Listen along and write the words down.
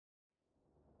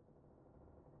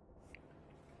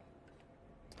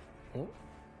Oh.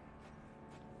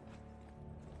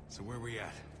 So where we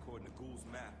at? According to Ghoul's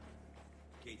map,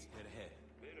 gates dead ahead.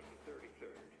 Men of the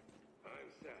 33rd,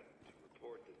 I'm saddened to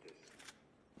report that this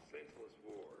senseless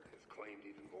war has claimed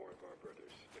even more of our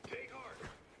brothers. But take heart,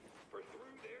 for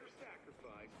through their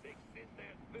sacrifice, they sent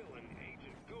that villain,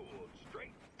 Agent Gould,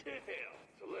 straight to hell.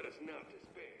 So let us not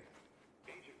despair.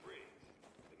 Agent Riggs,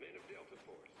 the men of Delta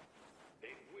Force,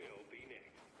 they will be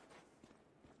next.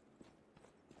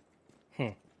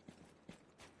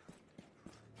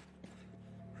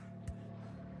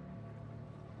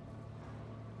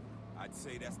 I'd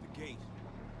say that's the gate.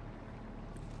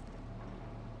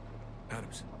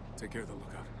 Adams, take care of the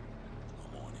lookout.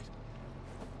 I'm on it.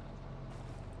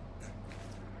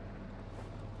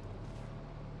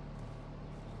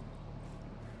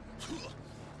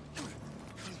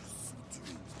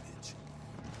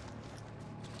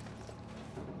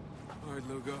 All right,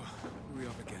 Lugo. Who are we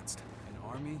up against? An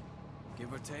army?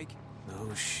 Give or take?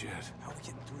 No shit. How are we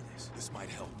getting through this? This might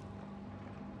help.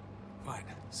 Fine,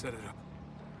 set it up.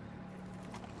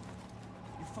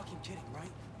 You're fucking kidding,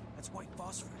 right? That's white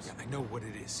phosphorus. Yeah, I know what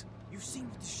it is. You've seen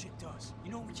what this shit does.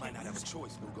 You know we Might can't not have a use it.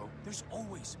 choice, Lugo. There's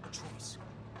always a choice.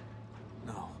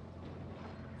 No,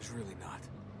 there's really not.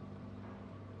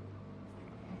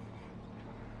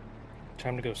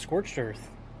 Time to go scorched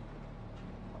earth.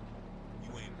 You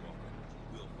ain't Walker.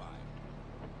 We'll fire.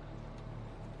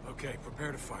 Okay,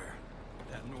 prepare to fire.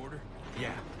 That in order?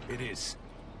 Yeah, it is.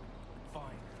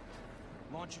 Fine.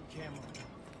 Launching camera.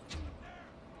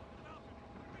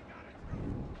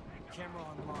 Camera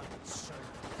online, sir.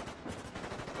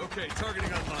 Okay,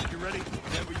 targeting online. You ready?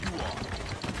 Whenever you are.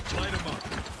 Light them up.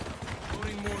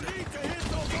 Loading mortar. Need to hit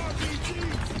those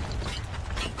RPGs!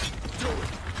 Do it!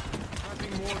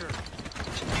 Prepping mortar.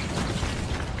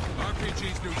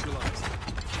 RPG's neutralized.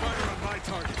 Fire on my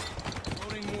target.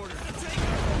 Loading mortar.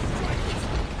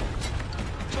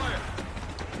 Fire!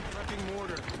 Prepping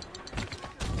mortar.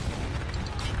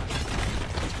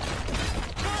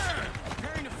 Fire!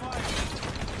 Preparing to fire.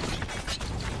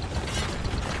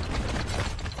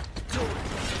 Do it!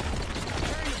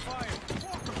 Preparing to fire.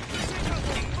 Walker, take out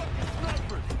those fucking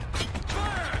snipers!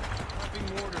 Fire! Prepping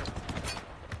mortar.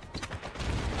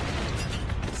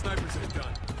 Snipers are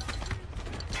done.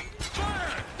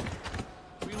 Fire!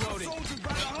 Reloading. Soldiers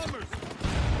by the Hummers!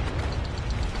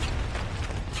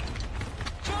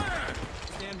 Fire!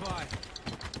 Stand by.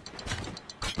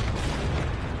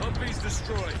 Humvee's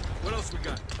destroyed. What else we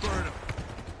got? Burn them.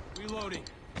 Reloading.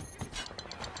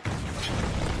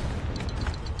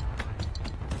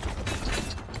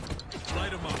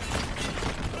 Light them up.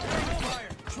 Fire.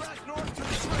 Track north to the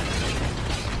train!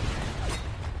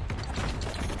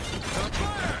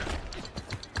 Fire!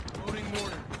 Loading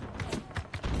mortar.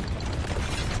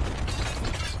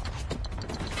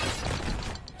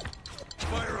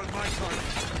 Fire on my target.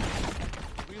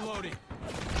 Reloading.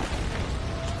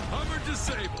 Hummer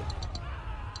disabled.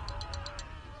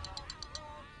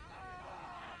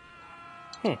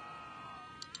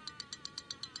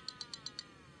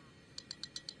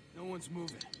 No one's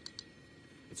moving.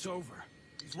 It's over.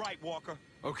 He's right, Walker.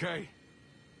 Okay.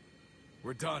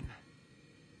 We're done.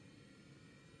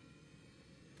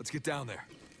 Let's get down there.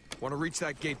 Want to reach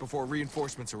that gate before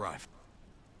reinforcements arrive.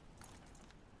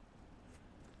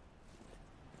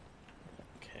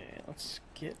 Okay, let's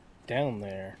get down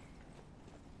there.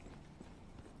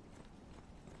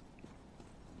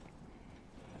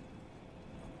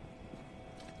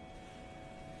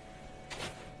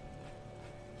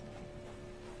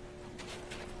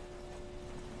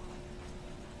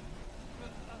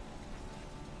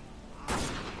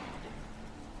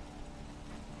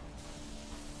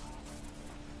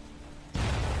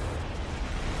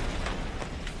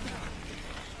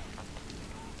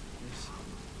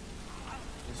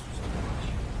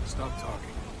 Stop talking.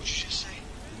 What'd you just say?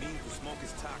 It means the smoke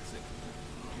is toxic.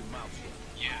 Keep your mouth shut.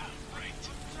 Yeah, right.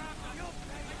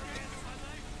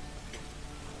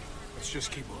 Let's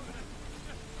just keep moving.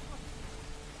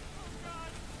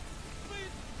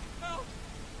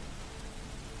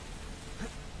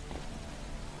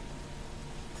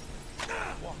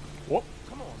 Whoop.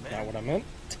 Come on, man. Not what I meant.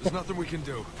 There's nothing we can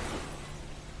do.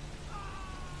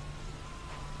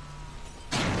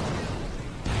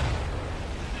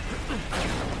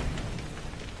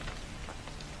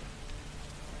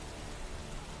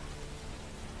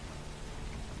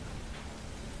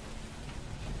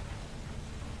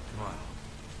 Come on.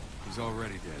 He's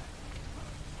already dead.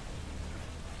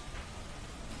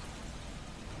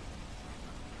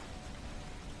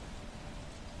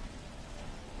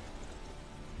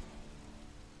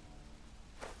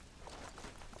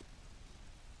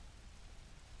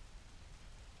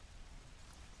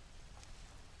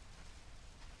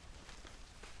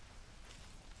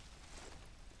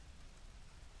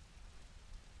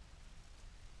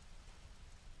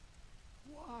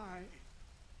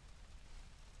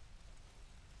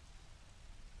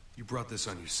 You brought this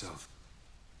on yourself.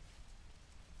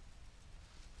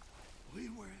 We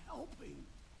were helping.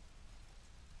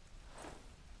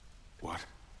 What?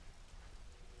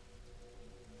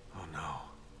 Oh no.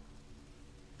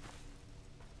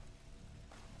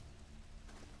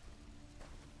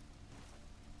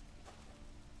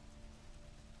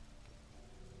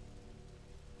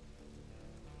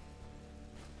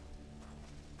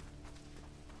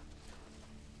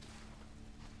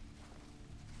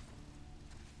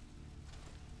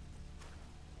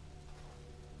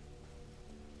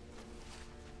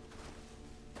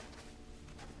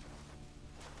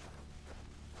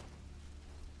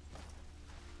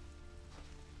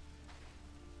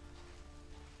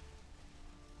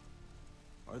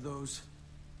 Are those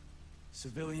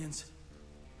civilians?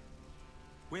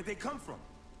 Where'd they come from?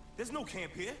 There's no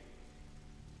camp here.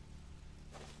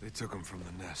 They took him from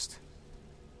the nest.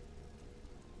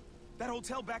 That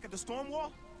hotel back at the storm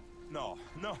wall? No,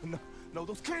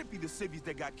 those can't be the civvies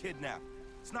that got kidnapped.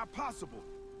 It's not possible.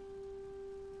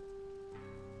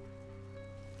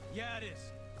 Yeah, it is.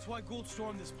 That's why Gould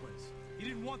stormed this place. He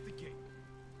didn't want the gate.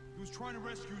 He was trying to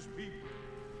rescue his people.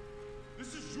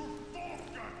 This is your fault,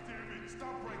 goddammit!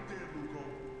 Stop right there, Lugo.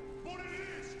 But it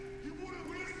is! He wouldn't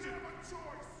listen! We have a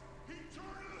choice! He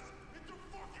turned us into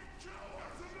fucking killers!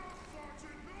 That's enough,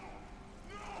 Sergeant! No!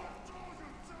 No! Control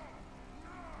yourself!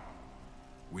 No!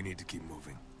 We need to keep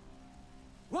moving.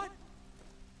 What?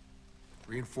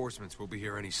 Reinforcements will be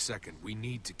here any second. We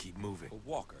need to keep moving. But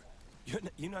Walker,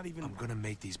 you're not even... I'm gonna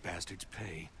make these bastards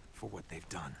pay for what they've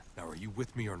done. Now, are you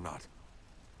with me or not?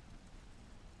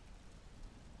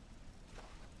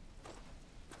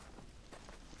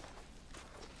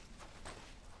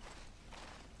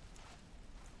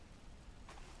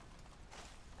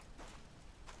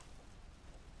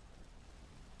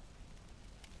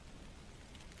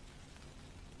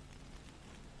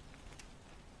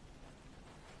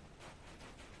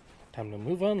 Time to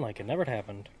move on like it never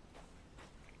happened.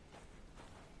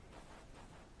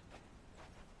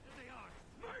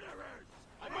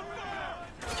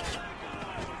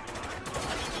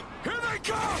 Here they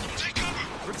come! Take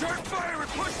cover! Return fire and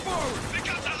push forward! They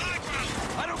got the high ground!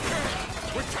 I don't care!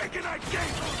 We're taking that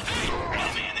gate! Hey!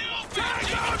 Enemy in the open! Take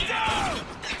them down!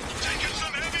 Taking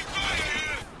some heavy fire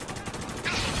here!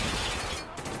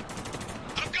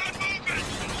 I've got movement!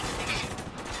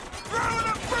 Throwing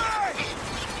a frag!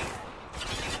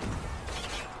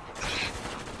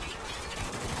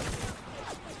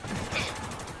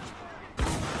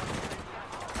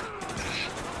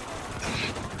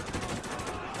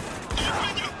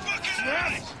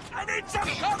 I need some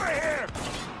cover here!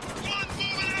 One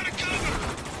moving out of cover!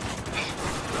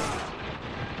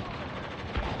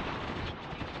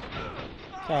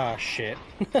 Ah, shit.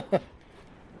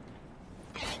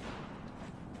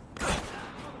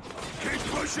 Keep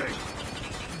pushing!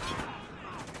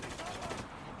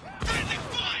 Friendly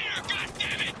fire!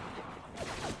 Goddammit!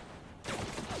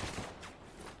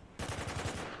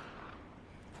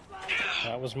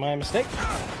 That was my mistake.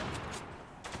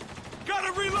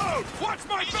 Gotta reload! Watch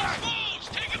my back!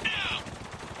 Take him down!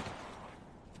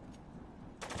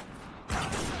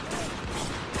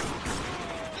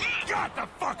 Got the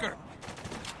fucker!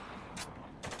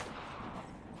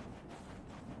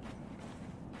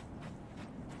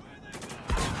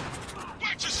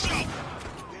 Watch yourself!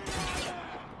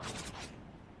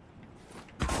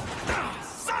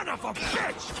 Son of a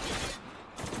bitch!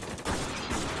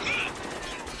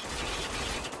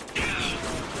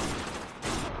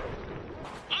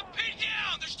 I'm pinned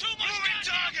down! There's too much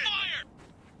goddamn fire!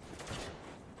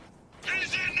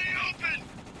 He's in the open!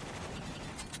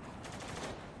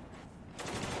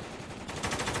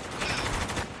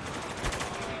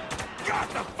 Got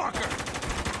the fucker!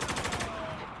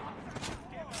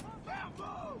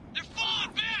 They're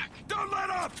falling back! Don't let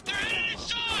up! They're headed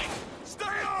inside! Stay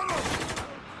on them!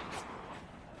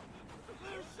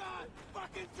 Clear shot!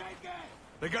 Fucking take it!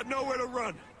 They got nowhere to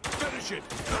run! Finish it!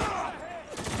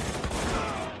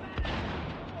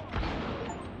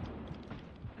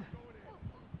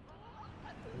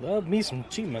 Love me some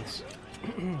achievements.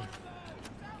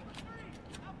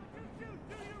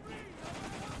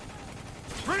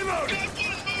 Reload! Got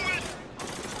one moving!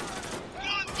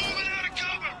 One moving out of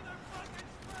cover!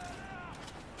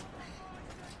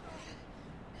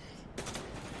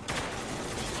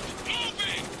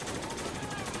 Moving!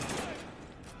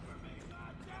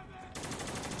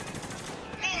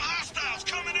 More hostiles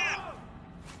coming in!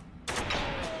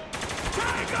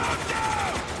 Take them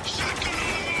down! Shotgun on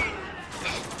the move!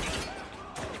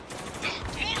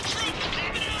 More troops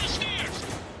coming down the stairs!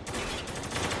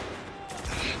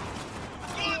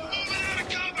 One moving out of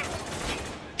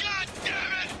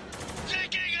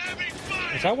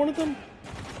Is that one of them?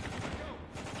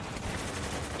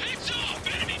 Heads off,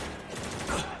 enemy!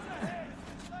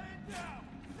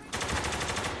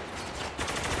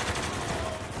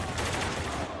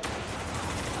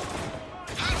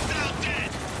 Hostile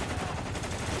dead!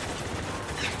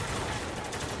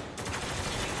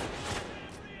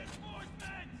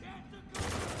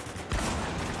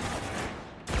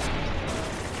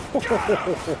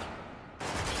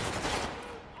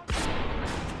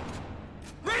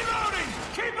 Reloading!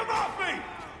 Keep him off me!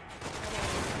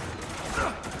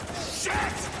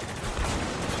 Shit!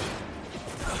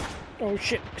 Oh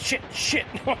shit, shit, shit!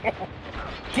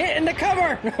 Get in the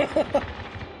cover! God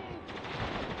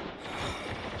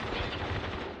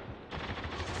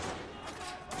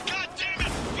damn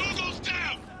it! Lugo's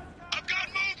down! I've got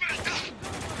movement!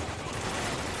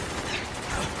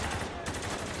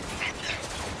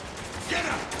 Get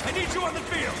up! I need you on the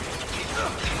field!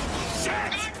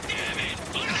 Shit! God damn it!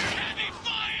 Under heavy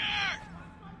fire!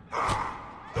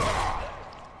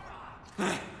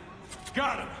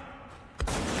 Got him!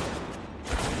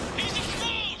 He's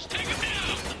exposed! Take him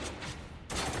down!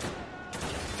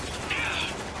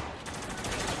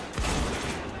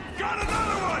 Got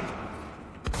another one!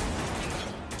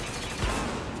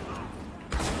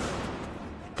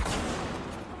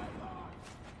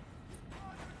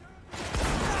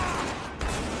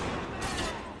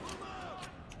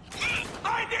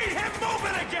 I need him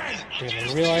moving again! Didn't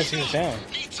even realize he was down.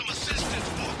 Need some assistance,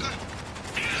 Walker.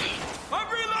 I'm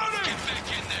reloading! Get back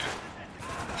in there.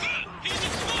 He's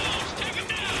exposed! Take him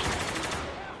down!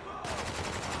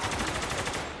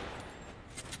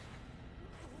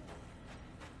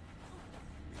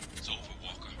 It's over,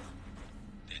 Walker.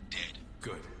 They're dead.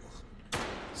 Good.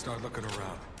 Start looking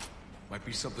around. Might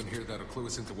be something here that'll clue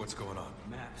us into what's going on.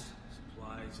 Maps,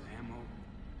 supplies, ammo.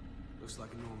 Looks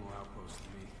like a normal outpost to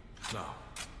me. No.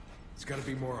 There's gotta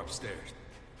be more upstairs.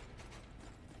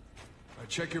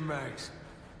 Check your mags.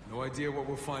 No idea what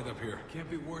we'll find up here. Can't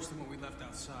be worse than what we left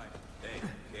outside. Hey,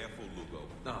 careful, Lugo.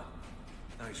 No,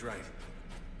 he's right.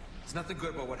 There's nothing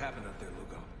good about what happened up there,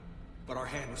 Lugo. But our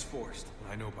hand was forced.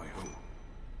 And I know by who.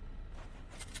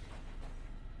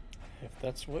 If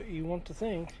that's what you want to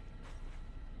think.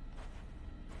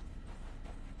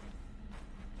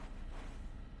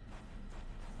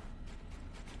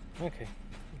 Okay,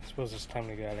 I suppose it's time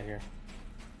to get out of here.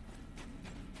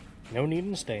 No need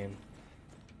in staying.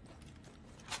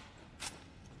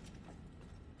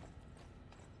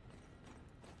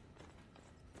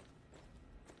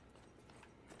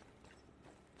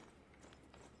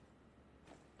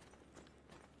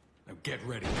 Now get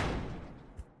ready.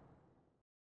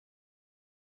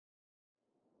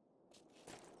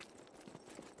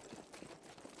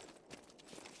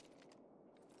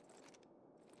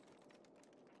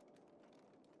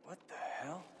 What the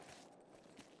hell?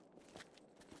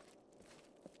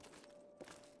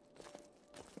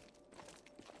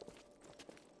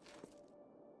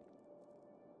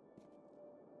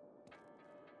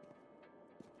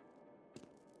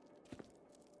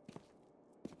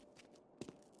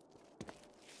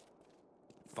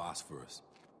 Phosphorus.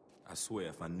 I swear,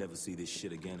 if I never see this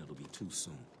shit again, it'll be too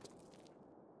soon.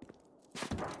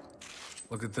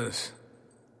 Look at this.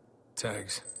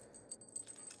 Tags.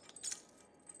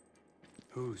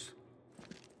 Whose?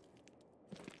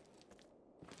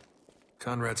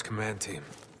 Conrad's command team.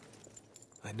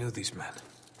 I knew these men.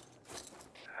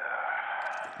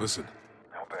 Listen.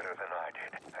 No better than I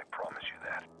did. I promise you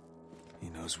that. He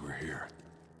knows we're here.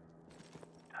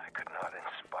 I could not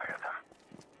inspire them.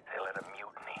 They let a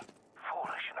mutiny.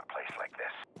 Foolish in a place like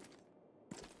this.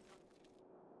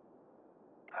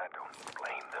 I don't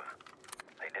blame them.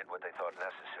 They did what they thought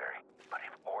necessary. But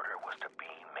if order was to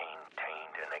be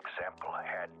maintained, an example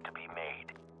had to be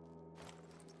made.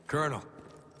 Colonel.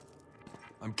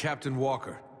 I'm Captain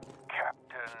Walker.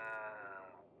 Captain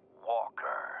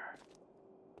Walker.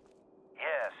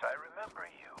 Yes, I remember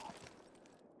you.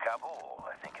 Kabul,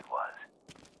 I think it was.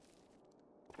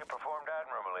 You performed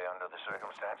admirably under the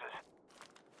circumstances.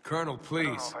 Colonel, I don't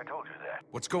please. know if I told you that.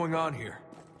 What's going on here?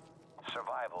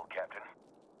 Survival, Captain.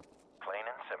 Plain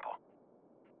and simple.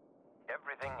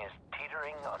 Everything is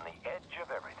teetering on the edge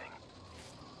of everything.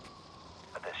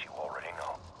 But this you already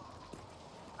know.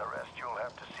 The rest you'll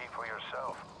have to see for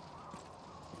yourself.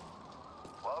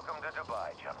 Welcome to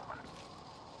Dubai, gentlemen.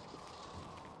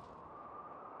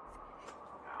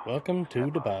 Welcome to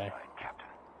Dubai. Right, Captain.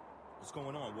 What's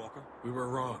going on, Walker? We were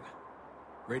wrong.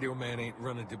 Radio Man ain't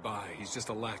running Dubai. He's just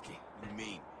a lackey. What do you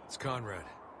mean? It's Conrad.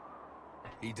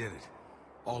 He did it.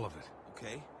 All of it.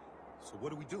 Okay. So what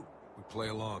do we do? We play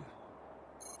along.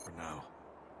 For now.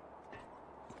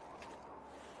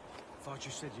 Thought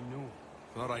you said you knew him.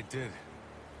 Thought I did.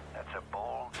 That's a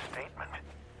bold statement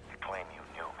to claim you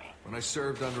knew me. When I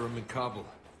served under him in Kabul,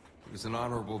 he was an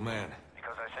honorable man.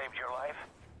 Because I saved your life?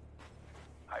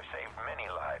 I've saved many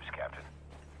lives, Captain.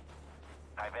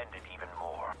 I've ended even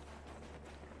more.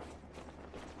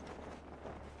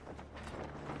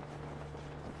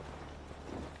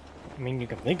 I mean, you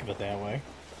can think of it that way.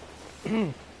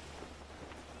 I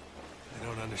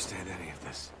don't understand any of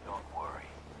this. Don't worry.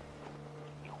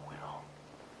 You will.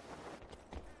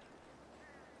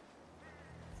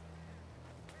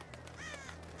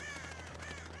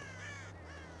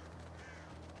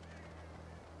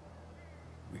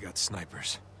 We got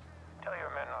snipers. Tell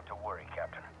your men not to worry,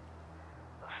 Captain.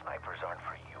 The snipers aren't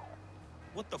for you.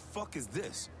 What the fuck is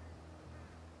this?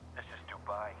 This is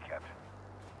Dubai, Captain.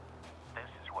 This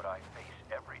is what I face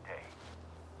every day.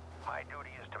 My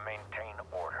duty is to maintain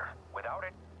order. Without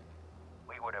it,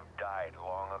 we would have died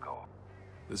long ago.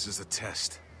 This is a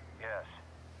test. Yes,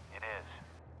 it is.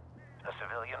 A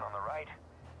civilian on the right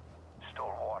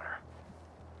stole water.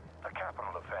 A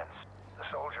capital offense. The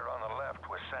soldier on the left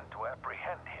was sent to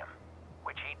apprehend him,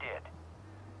 which he did.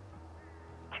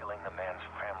 Killing the man's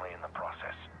family in the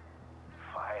process.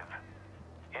 5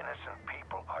 innocent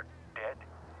people are dead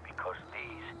because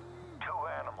these 2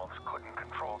 animals couldn't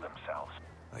control themselves.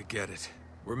 I get it.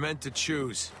 We're meant to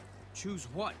choose. Choose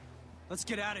what? Let's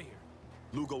get out of here.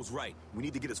 Lugo's right. We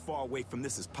need to get as far away from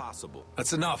this as possible.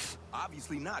 That's enough.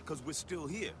 Obviously not, because we're still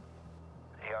here.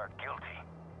 They are guilty.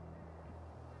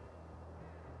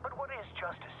 But what is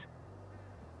justice?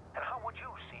 And how would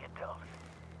you see it dealt?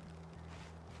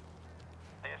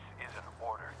 This is an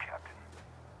order, Captain.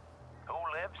 Who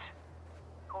lives?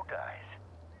 Who dies?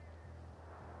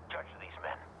 Judge these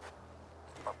men,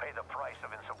 or pay the price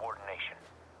of insubordination.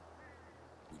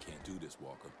 We can't do this,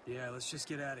 Walker. Yeah, let's just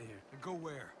get out of here. And go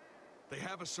where? They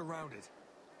have us surrounded.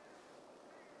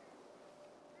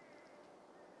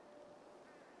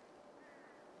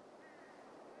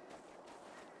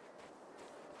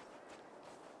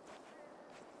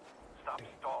 Stop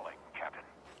stalling, Captain.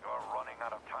 You're running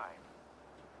out of time.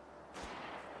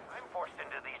 I'm forced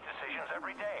into these decisions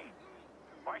every day.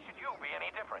 Why should you be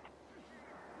any different?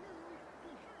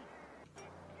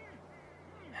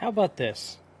 How about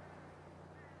this?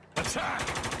 Attack!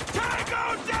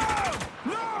 Tango down!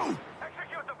 No!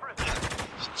 Execute the prisoner!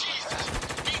 Jesus!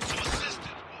 Need some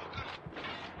assistance, Walker.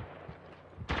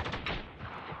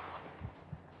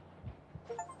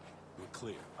 We're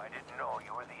clear. I didn't know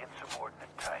you were the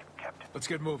insubordinate type, Captain. Let's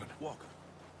get moving. Walker,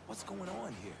 what's going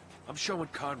on here? I'm showing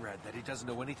Conrad that he doesn't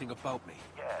know anything about me.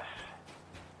 Yes.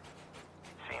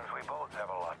 Seems we both have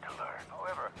a lot to learn.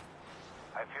 However,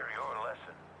 I fear your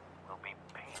lesson will be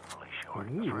painfully short.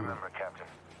 Just Ooh. remember, Captain,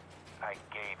 I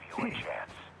gave you a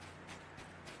chance.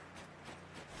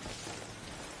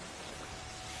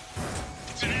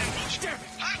 It's an ambush. Damn it!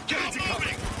 I'm down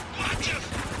moving! Watch it!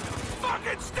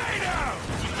 Fucking stay down!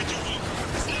 What do we do,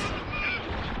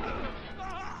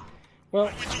 Well,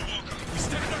 Walker? We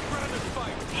stand our ground and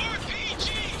fight. RPG!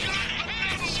 Got it!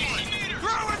 Another 60 meters!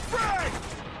 Throw and frag!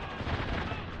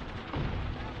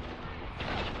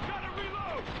 Gotta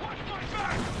reload! Watch my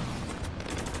back!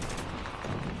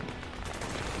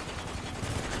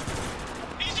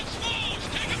 He's exposed!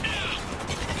 Take him down!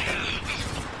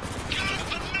 Got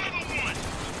another one!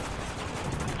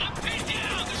 I'm pinned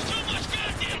down! There's too much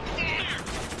goddamn fire!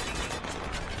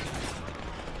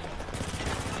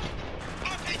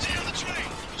 RPG on the train!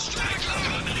 Striker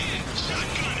coming in!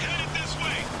 Shotgun headed this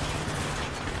way!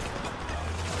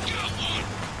 Got one!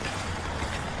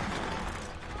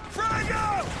 Frag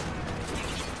out!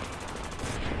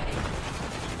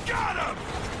 Got him!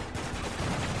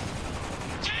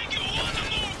 Tango on the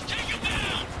move! Take him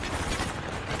down!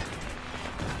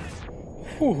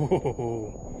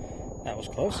 whew, that was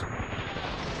close.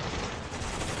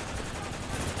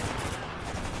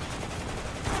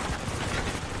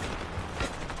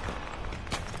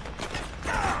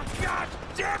 Ah, God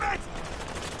damn it!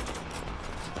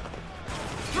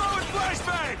 Throwing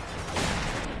flashbang!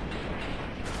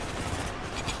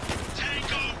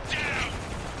 Tango down!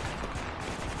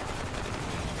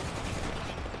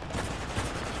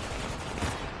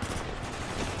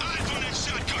 Eyes on that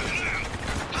shotgun now!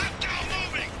 I'm down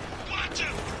moving! Watch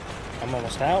him! I'm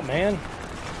almost out, man.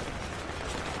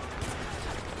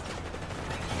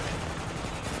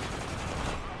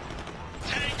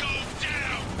 Tango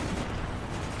down!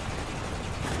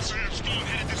 Sam Stone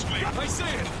headed this way! I see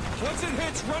it! Once it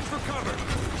hits, run for cover!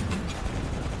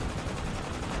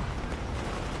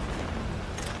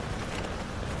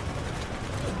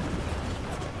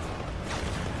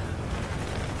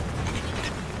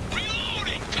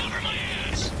 Reloading! Cover my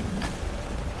ass!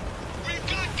 We've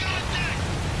got contact!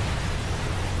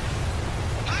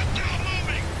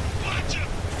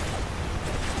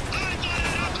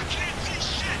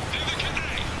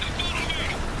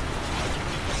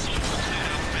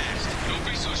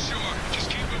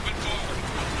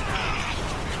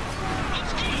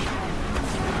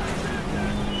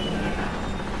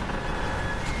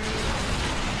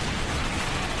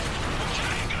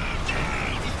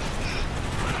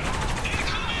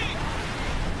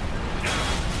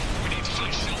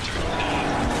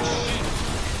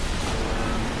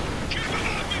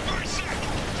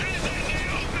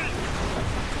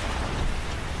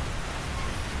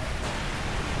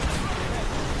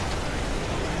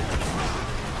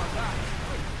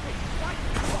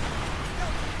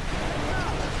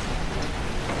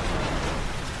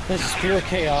 This is pure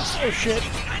chaos. Oh shit.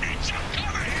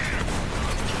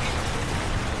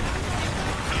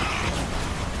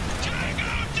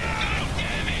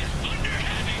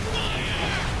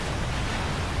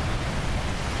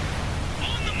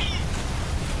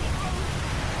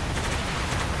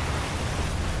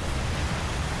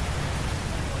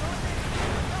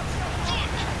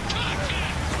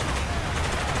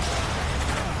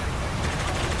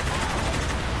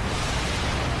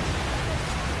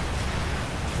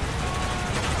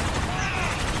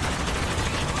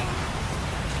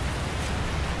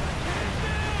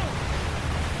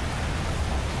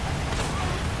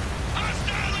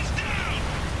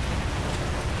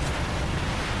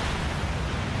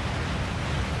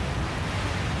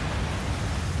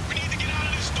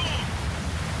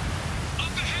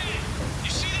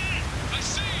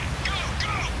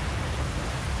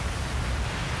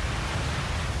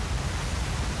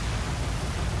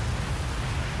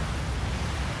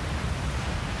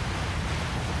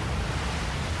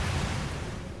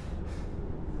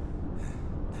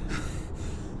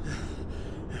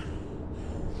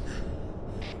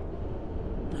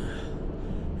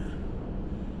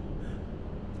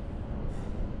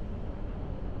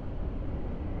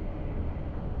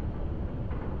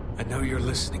 I know you're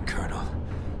listening, Colonel,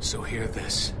 so hear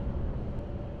this.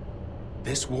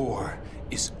 This war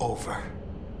is over.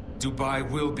 Dubai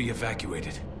will be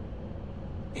evacuated,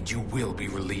 and you will be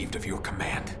relieved of your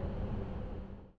command.